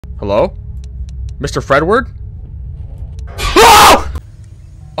Hello? Mr. Fredward? Oh!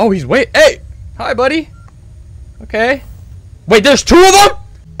 Oh, he's Hey! Hi, buddy. Okay. Wait, there's two of them?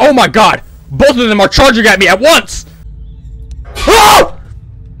 Oh my god. Both of them are charging at me at once. Oh!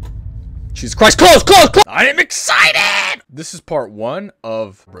 Jesus Christ. Close. I am excited. This is part 1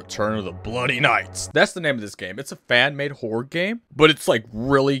 of Return of the Bloody Nights. That's the name of this game. It's a fan-made horror game, but it's like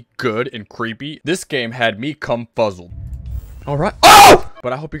really good and creepy. This game had me come fuzzled. All right. Oh!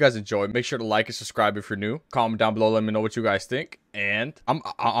 But I hope you guys enjoy. Make sure to like and subscribe if you're new. Comment down below. Let me know what you guys think. And I'm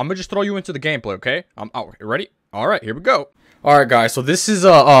gonna just throw you into the gameplay, okay? You ready? All right, here we go. All right, guys. So this is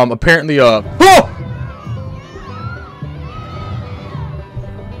apparently oh!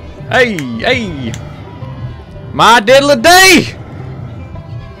 Hey! My diddly day!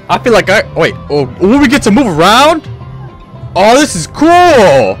 I feel like we get to move around? Oh, this is cool!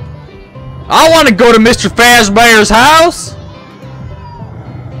 I want to go to Mr. Fazbear's house!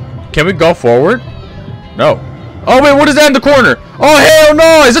 Can we go forward? No. Oh, wait, what is that in the corner? Oh, hell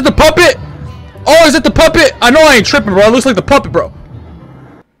no! Is it the puppet? Oh, is it the puppet? I know I ain't tripping, bro. It looks like the puppet, bro.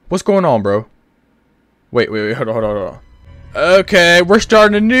 What's going on, bro? Wait, hold on. Okay, we're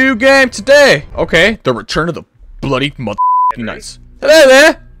starting a new game today. Okay, the Return of the Bloody Nights. Hello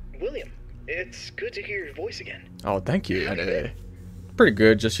there. William, it's good to hear your voice again. Oh, thank you. Pretty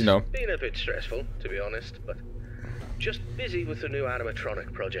good, just, you know. Been a bit stressful, to be honest, but just busy with the new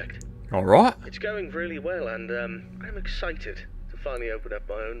animatronic project. All right. It's going really well, and I'm excited to finally open up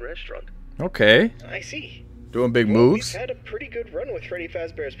my own restaurant. Okay. I see. Doing big moves. We've had a pretty good run with Freddy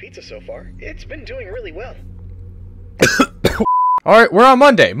Fazbear's Pizza so far. It's been doing really well. Alright, we're on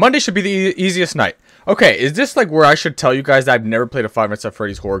Monday. Monday should be the easiest night. Okay, is this like where I should tell you guys that I've never played a Five Nights at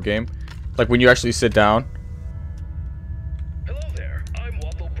Freddy's horror game? Like when you actually sit down? Hello there, I'm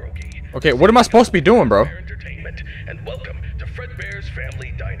Waffle Brokey. Okay, what am I supposed to be doing, bro? Entertainment, and welcome to Fredbear's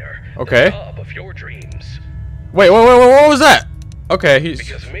Family Diner. Okay. The hub of your dreams. Wait, what was that? Okay,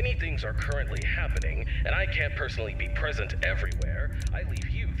 Because many things are currently happening, and I can't personally be present everywhere, I leave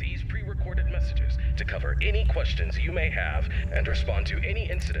you these pre-recorded messages to cover any questions you may have and respond to any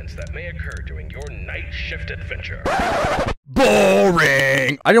incidents that may occur during your night shift adventure.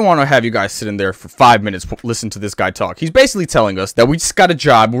 Boring! I didn't want to have you guys sitting there for 5 minutes listen to this guy talk. He's basically telling us that we just got a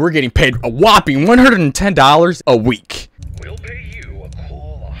job and we're getting paid a whopping $110 a week. We'll pay you a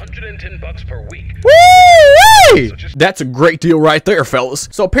cool $110 per week. Woo! That's a great deal right there, fellas.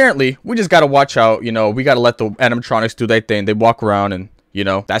 So apparently, we just gotta watch out, you know, we gotta let the animatronics do their thing. They walk around and, you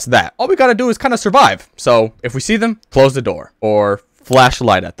know, that's that. All we gotta do is kind of survive. So, if we see them, close the door. Or flash a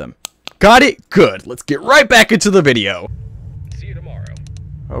light at them. Got it? Good. Let's get right back into the video. See you tomorrow.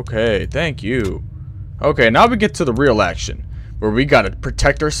 Okay, thank you. Okay, now we get to the real action. Where we gotta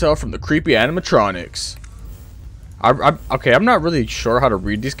protect ourselves from the creepy animatronics. Okay, I'm not really sure how to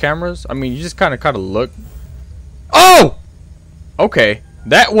read these cameras. I mean, you just kind of look. Oh! Okay,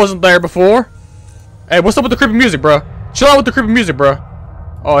 that wasn't there before. Hey, what's up with the creepy music, bro? Chill out with the creepy music, bro.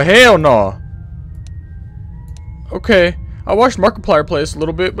 Oh, hell no. Okay, I watched Markiplier play this a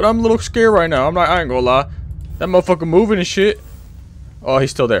little bit, but I'm a little scared right now. I ain't gonna lie. That motherfucker moving and shit. Oh,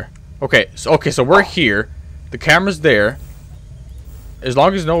 he's still there. Okay, so we're here. The camera's there. As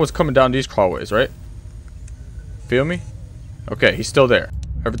long as no one's coming down these hallways, right? Feel me? Okay, he's still there.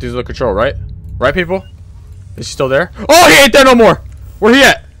 Everything's under control, right? Right, people? Is he still there? Oh, he ain't there no more! Where he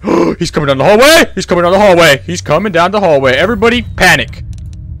at? He's coming down the hallway! He's coming down the hallway! He's coming down the hallway! Everybody, panic!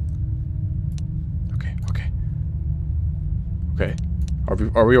 Okay.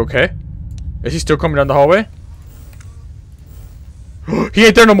 Are we okay? Is he still coming down the hallway? He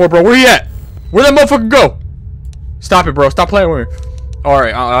ain't there no more, bro. Where he at? Where'd that motherfucker go? Stop it, bro. Stop playing with me.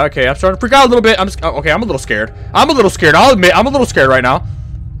 Alright, okay, I'm starting to freak out a little bit. Okay, I'm a little scared. I'll admit, I'm a little scared right now.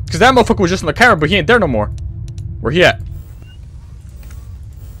 Because that motherfucker was just on the camera, but he ain't there no more. Where he at?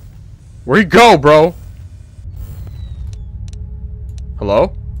 Where he go, bro?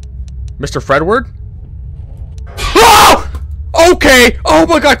 Hello? Mr. Fredward? Oh! Okay! Oh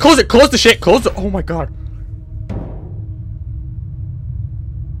my god, close it! Close the shit! Close it! Oh my god.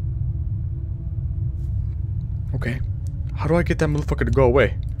 Okay. How do I get that motherfucker to go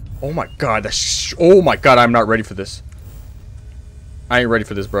away? Oh my god, oh my god, I'm not ready for this. I ain't ready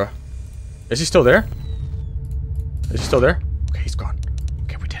for this, bro. Is he still there? Is he still there? Okay, he's gone.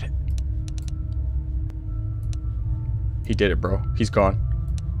 Okay, we did it. He did it, bro. He's gone.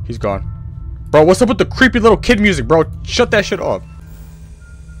 He's gone. Bro, what's up with the creepy little kid music, bro? Shut that shit off.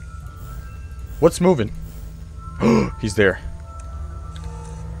 What's moving? He's there.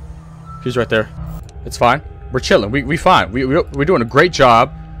 He's right there. It's fine. We're chilling. We fine. We're doing a great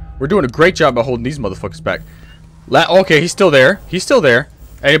job. We're doing a great job of holding these motherfuckers back. Okay, he's still there. He's still there.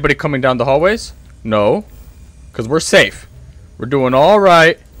 Anybody coming down the hallways? No. Because we're safe. We're doing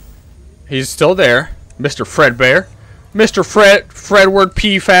alright. He's still there. Mr. Fredbear. Mr. Fredward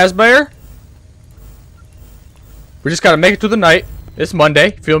P. Fazbear. We just gotta make it through the night. It's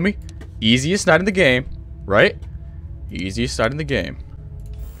Monday. Feel me? Easiest night in the game. Right? Easiest night in the game.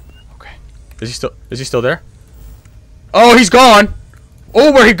 Okay. Is he still there? Oh, he's gone.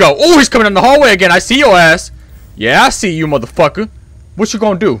 Oh, where'd he go? Oh, he's coming down the hallway again. I see your ass. Yeah, I see you, motherfucker. What you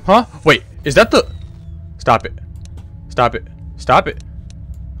gonna do, huh? Wait, is that the... Stop it. Stop it. Stop it.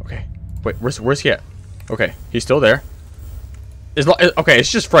 Okay. Wait, where's he at? Okay, he's still there. Okay,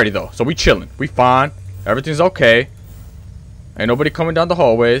 it's just Freddy, though. So we chilling. We fine. Everything's okay. Ain't nobody coming down the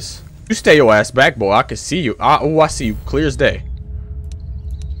hallways. You stay your ass back, boy. I can see you. Oh, I see you. Clear as day.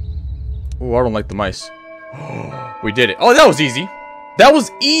 Oh, I don't like the mice. We did it. Oh, that was easy. That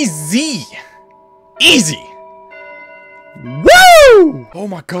was easy. Easy. Woo! Oh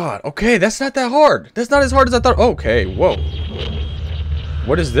my god. Okay, that's not that hard. That's not as hard as I thought. Okay, whoa.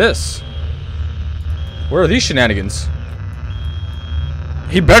 What is this? Where are these shenanigans?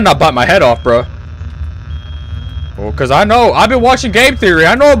 He better not bite my head off, bro. Well, because I know. I've been watching Game Theory.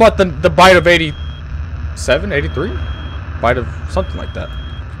 I know about the bite of 87, 83? Bite of something like that.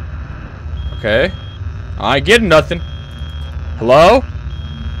 Okay. I ain't getting nothing. Hello?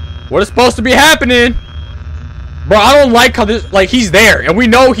 What is supposed to be happening? Bro, I don't like how this... Like, he's there. And we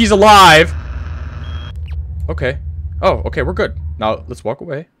know he's alive. Okay. Oh, okay. We're good. Now, let's walk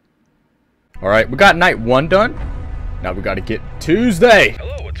away. Alright. We got night 1 done. Now we gotta get Tuesday.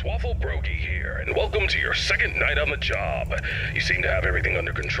 Hello, it's Waffle Brokey here, and welcome to your second night on the job. You seem to have everything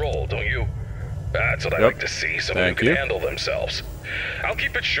under control, don't you? That's what I like to see, someone who can handle themselves. I'll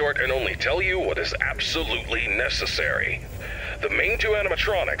keep it short and only tell you what is absolutely necessary. The main 2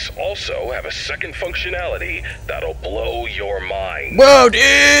 animatronics also have a second functionality that'll blow your mind. Whoa,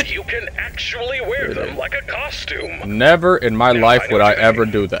 dude! You can actually wear them like a costume. Never in my life would I ever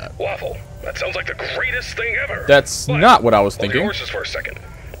do that. Waffle, that sounds like the greatest thing ever. That's not what I was thinking. Hold your horses for a second.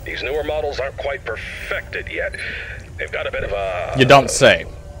 These newer models aren't quite perfected yet. They've got a bit of a... You don't say.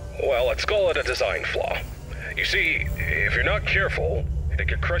 Well, let's call it a design flaw. You see, if you're not careful, it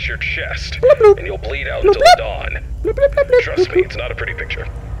could crush your chest, and you'll bleed out until dawn. Trust me, it's not a pretty picture.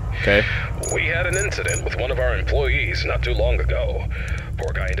 Okay. We had an incident with one of our employees not too long ago.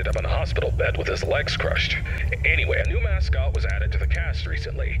 Poor guy ended up in a hospital bed with his legs crushed. Anyway, a new mascot was added to the cast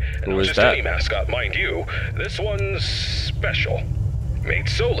recently. And Who not is just that? any mascot, mind you. This one's special. Made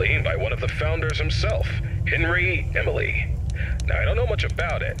solely by one of the founders himself, Henry Emily. Now, I don't know much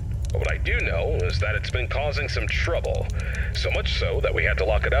about it, but what I do know is that it's been causing some trouble. So much so that we had to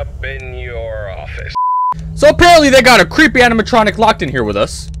lock it up in your office. So apparently they got a creepy animatronic locked in here with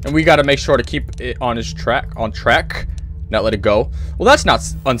us, and we got to make sure to keep it on track, not let it go. Well, that's not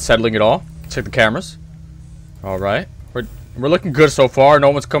unsettling at all. Check the cameras. All right, we're looking good so far. No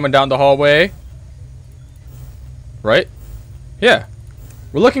one's coming down the hallway, right? Yeah,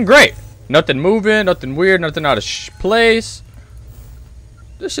 we're looking great. Nothing moving, nothing weird, nothing out of place.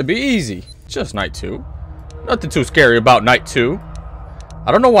 This should be easy. Just night 2. Nothing too scary about night 2.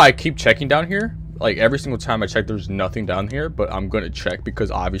 I don't know why I keep checking down here. Like, every single time I check, there's nothing down here. But I'm going to check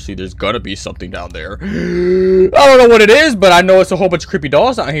because obviously there's going to be something down there. I don't know what it is, but I know it's a whole bunch of creepy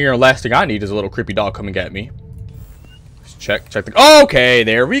dolls down here. And last thing I need is a little creepy doll coming at me. Let's check the... Okay,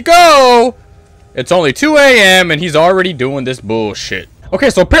 there we go. It's only 2 a.m. and he's already doing this bullshit. Okay,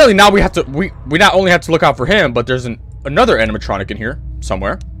 so apparently now we have to... We not only have to look out for him, but there's another animatronic in here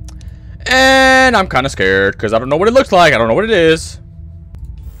somewhere. And I'm kind of scared because I don't know what it looks like. I don't know what it is.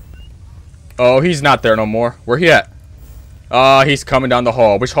 Oh, he's not there no more. Where he at? He's coming down the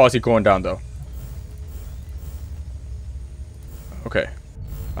hall. Which hall is he going down, though? Okay.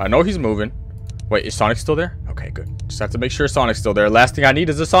 I know he's moving. Wait, is Sonic still there? Okay, good. Just have to make sure Sonic's still there. Last thing I need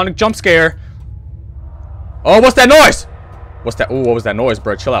is a Sonic jump scare. Oh, what's that noise? What's that? Oh, what was that noise,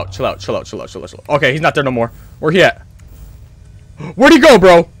 bro? Chill out, chill out, chill out, chill out, chill out, chill out. Okay, he's not there no more. Where he at? Where'd he go,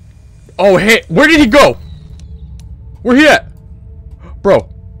 bro? Oh, hey, where did he go? Where he at? Bro.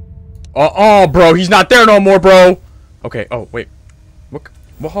 Oh, bro, he's not there no more, bro. Okay, oh, wait.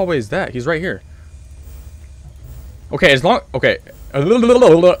 What hallway is that? He's right here. Okay, okay.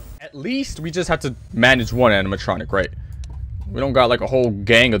 At least we just have to manage one animatronic, right? We don't got like a whole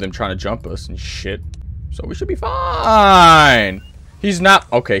gang of them trying to jump us and shit. So we should be fine. He's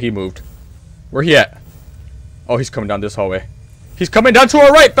not... Okay, he moved. Where he at? Oh, he's coming down this hallway. He's coming down to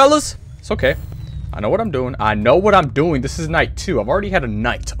our right, fellas. It's okay. I know what I'm doing. I know what I'm doing. This is night 2. I've already had a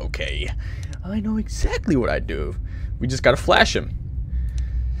night, okay? I know exactly what I do. We just gotta flash him.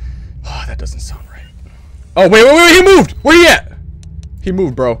 Oh, that doesn't sound right. Oh, wait, he moved! Where he at? He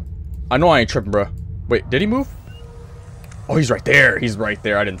moved, bro. I know I ain't tripping, bro. Wait, did he move? Oh, he's right there. He's right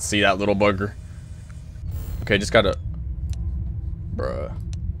there. I didn't see that little bugger. Okay, just gotta... Bruh.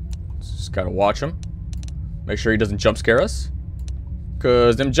 Just gotta watch him. Make sure he doesn't jump scare us.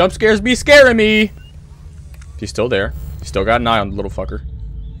 Because them jump scares be scaring me. He's still there. He's still got an eye on the little fucker.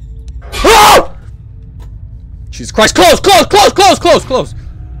 Oh! Jesus Christ. Close, close, close, close, close, close.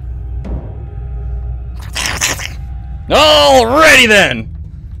 Alrighty then.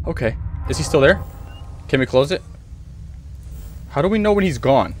 Okay. Is he still there? Can we close it? How do we know when he's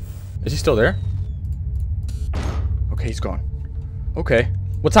gone? Is he still there? Okay, he's gone. Okay.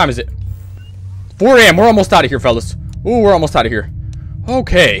 What time is it? 4 a.m. We're almost out of here, fellas. Ooh, we're almost out of here.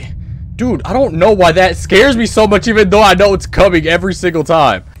 Okay. Dude, I don't know why that scares me so much, even though I know it's coming every single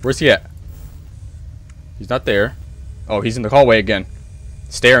time. Where's he at? He's not there. Oh, he's in the hallway again.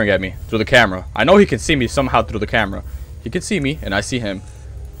 Staring at me through the camera. I know he can see me somehow through the camera. He can see me, and I see him.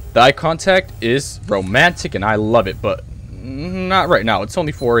 The eye contact is romantic, and I love it, but not right now. It's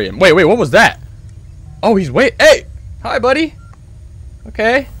only 4 a.m. Wait, what was that? Oh, he's wait. Hey! Hi, buddy.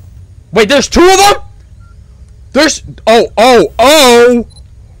 Okay. Wait, there's 2 of them? There's... Oh!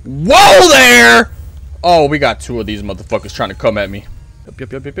 Whoa there! Oh, we got 2 of these motherfuckers trying to come at me.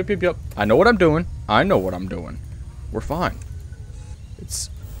 Yep. I know what I'm doing. We're fine. It's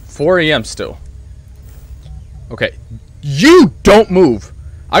 4 a.m. still. Okay. You don't move.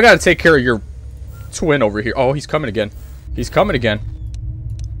 I gotta take care of your twin over here. Oh, he's coming again. He's coming.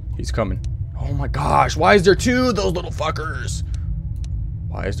 Oh my gosh. Why is there 2 of those little fuckers?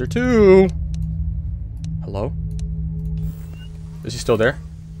 Why is there 2? Hello? Is he still there?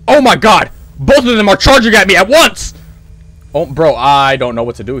 Oh my god! Both of them are charging at me at once! Oh, bro, I don't know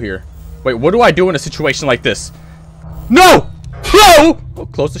what to do here. Wait, what do I do in a situation like this? No! No! Oh,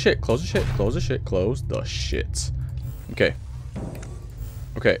 close the shit. Okay.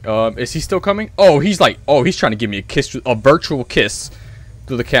 Is he still coming? Oh, he's trying to give me a kiss, a virtual kiss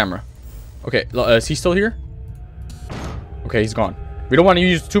through the camera. Okay, is he still here? Okay, he's gone. We don't want to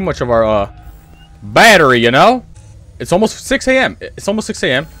use too much of our, battery, you know? It's almost 6 a.m.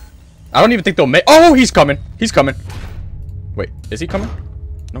 I don't even think they'll make... Oh, he's coming. Wait, is he coming?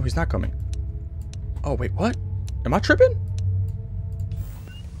 No, he's not coming. Oh, wait, what? Am I tripping?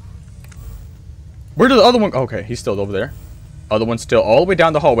 Where did the other one... Okay, he's still over there. Other one's still all the way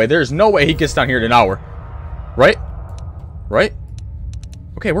down the hallway. There's no way he gets down here in an hour. Right?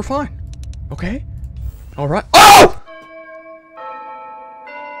 Okay, we're fine. Okay. Alright. Oh!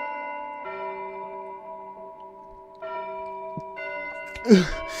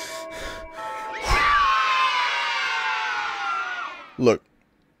 Look,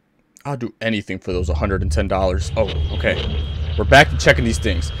 I'll do anything for those $110. Oh, okay. We're back to checking these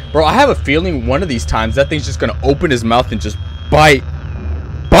things. Bro, I have a feeling one of these times that thing's just gonna open his mouth and just bite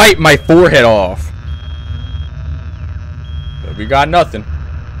my forehead off. But we got nothing.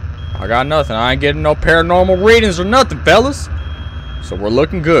 I got nothing. I ain't getting no paranormal readings or nothing, fellas. So we're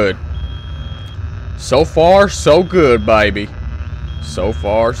looking good. So far, so good, baby. So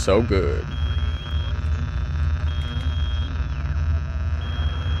far, so good.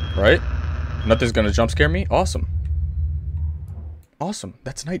 Right? Nothing's gonna jump scare me? Awesome. Awesome.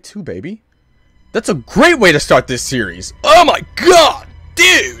 That's night 2, baby. That's a great way to start this series. Oh my god,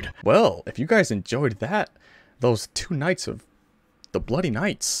 dude! Well, if you guys enjoyed those 2 nights of the Bloody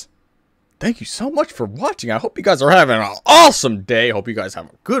Nights, thank you so much for watching. I hope you guys are having an awesome day. I hope you guys have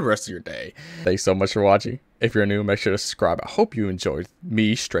a good rest of your day. Thanks so much for watching. If you're new, make sure to subscribe. I hope you enjoyed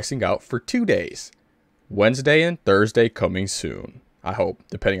me stressing out for 2 days. Wednesday and Thursday coming soon. I hope,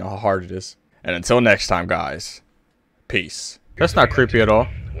 depending on how hard it is. And until next time, guys. Peace. That's not creepy at all.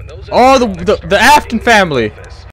 Oh, the Afton family.